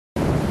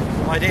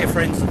My dear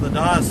friends of the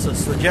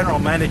diocese, the General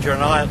Manager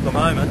and I at the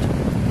moment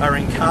are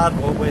in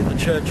Cardwell, where the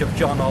Church of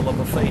John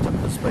Oliver Feetham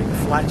has been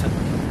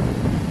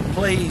flattened.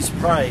 Please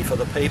pray for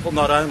the people,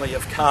 not only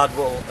of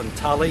Cardwell and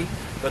Tully,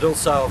 but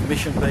also of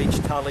Mission Beach,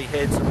 Tully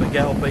Heads and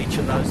Miguel Beach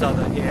and those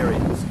other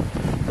areas.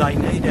 They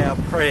need our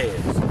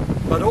prayers.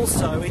 But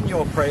also in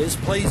your prayers,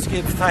 please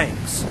give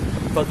thanks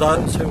for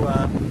those who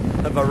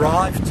have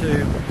arrived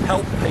to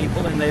help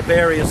people in their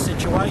various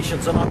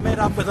situations. And I've met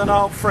up with an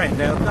old friend.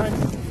 Now,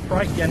 don't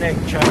break your neck,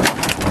 Joe.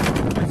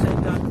 I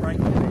said don't break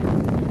your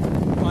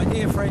neck. My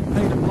dear friend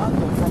Peter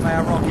Blundell from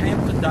our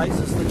Rockhampton days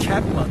is the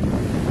chaplain.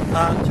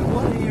 To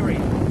what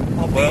area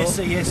of the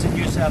SES in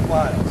New South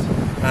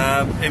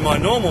Wales? In my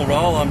normal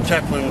role, I'm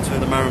chaplain to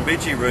the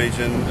Murrumbidgee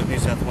region of New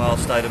South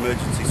Wales State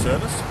Emergency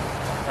Service.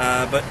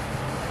 But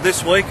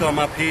this week I'm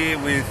up here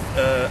with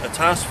a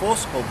task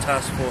force called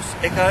Task Force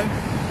Echo.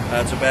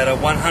 It's about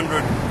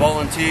 100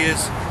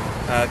 volunteers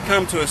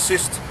come to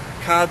assist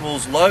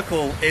Cardwell's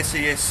local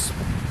SES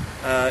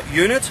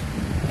unit,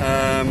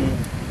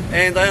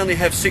 and they only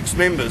have 6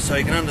 members, so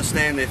you can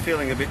understand they're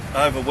feeling a bit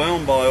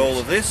overwhelmed by all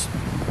of this.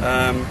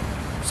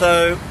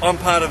 So I'm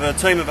part of a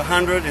team of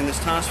 100 in this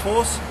task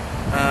force.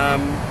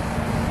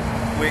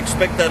 We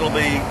expect that'll be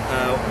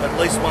at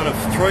least one of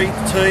 3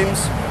 teams.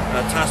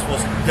 Task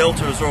Force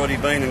Delta has already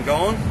been and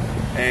gone,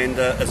 and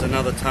there's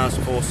another task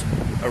force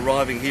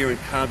arriving here in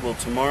Cardwell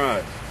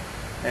tomorrow.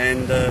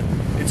 And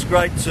it's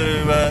great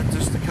to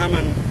just to come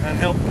and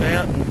help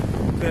out and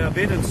do our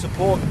bit and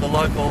support the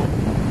local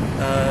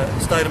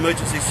State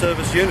Emergency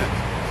Service unit.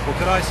 Well,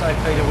 could I say,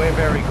 Peter, we're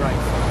very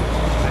grateful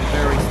and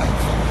very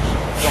thankful.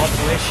 God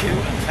bless you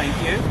and thank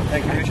you.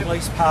 Thank you, Bishop.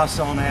 Please pass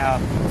on our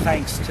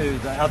thanks to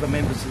the other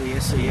members of the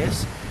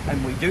SES,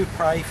 and we do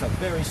pray for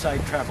very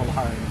safe travel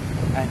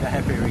home and a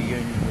happy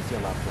reunion with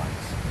your loved ones.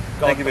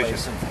 God Thank you, bless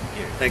Bishop. and thank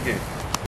you. Thank you.